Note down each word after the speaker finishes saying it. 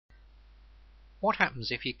What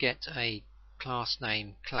happens if you get a class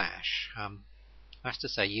name clash? That's to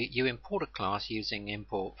say, you import a class using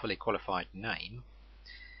import fully qualified name,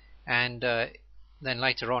 and then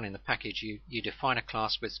later on in the package you define a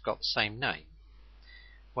class that's got the same name.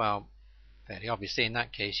 Well, fairly obviously in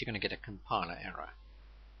that case you're going to get a compiler error.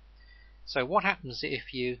 So what happens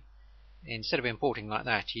if you, instead of importing like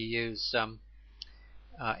that, you use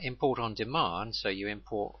import on demand? So you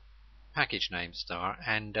import package name star,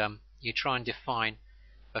 and you try and define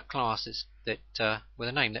a class that with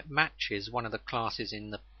a name that matches one of the classes in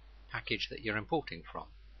the package that you're importing from.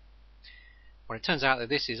 Well, it turns out that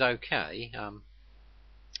this is okay,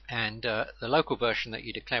 and the local version that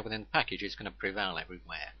you declare within the package is going to prevail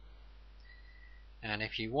everywhere. And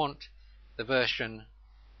if you want the version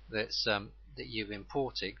that's that you've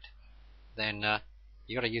imported, then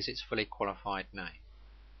you've got to use its fully qualified name.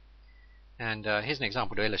 And here's an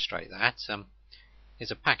example to illustrate that. Here's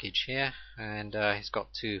a package here, and it's got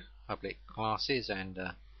two public classes and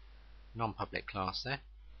a non-public class there,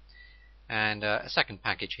 and a second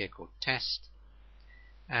package here called test,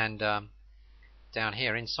 and down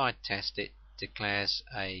here inside test it declares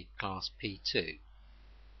a class P2.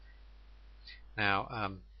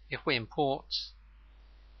 Now if we import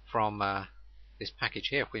from this package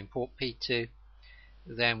here, if we import P2,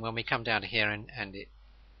 then when we come down here and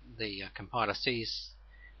the compiler sees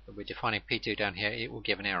that we're defining P2 down here, it will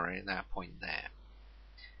give an error at that point there.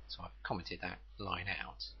 So I've commented that line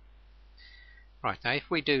out. Right, now if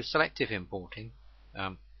we do selective importing,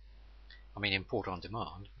 I mean import on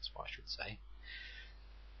demand, that's what I should say,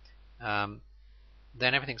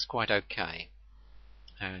 then everything's quite okay.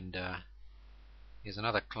 And here's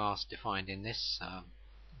another class defined in this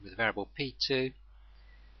with variable P2,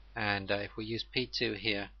 and if we use P2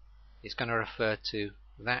 here, it's going to refer to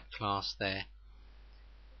that class there,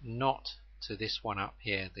 not to this one up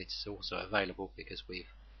here that's also available because we've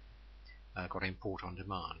got import on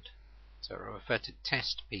demand. So we'll refer to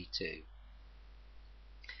test P2,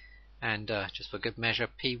 and just for good measure,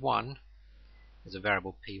 P1 is a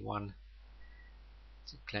variable P1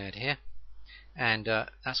 declared here, and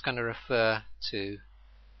that's going to refer to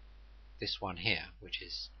this one here, which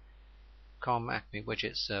is com acme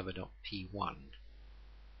widget server.p1.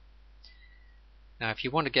 Now if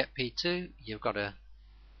you want to get P2, you've got to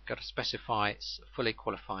specify its fully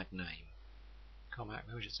qualified name. Com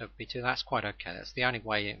acme widget server P2. That's quite okay. That's the only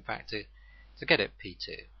way, in fact, to get it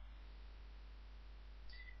P2.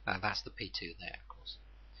 That's the P2 there, of course.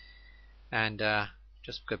 And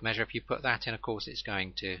just for good measure, if you put that in, of course, it's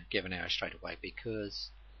going to give an error straight away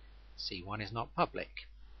because C1 is not public,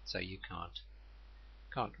 so you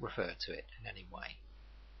can't refer to it in any way.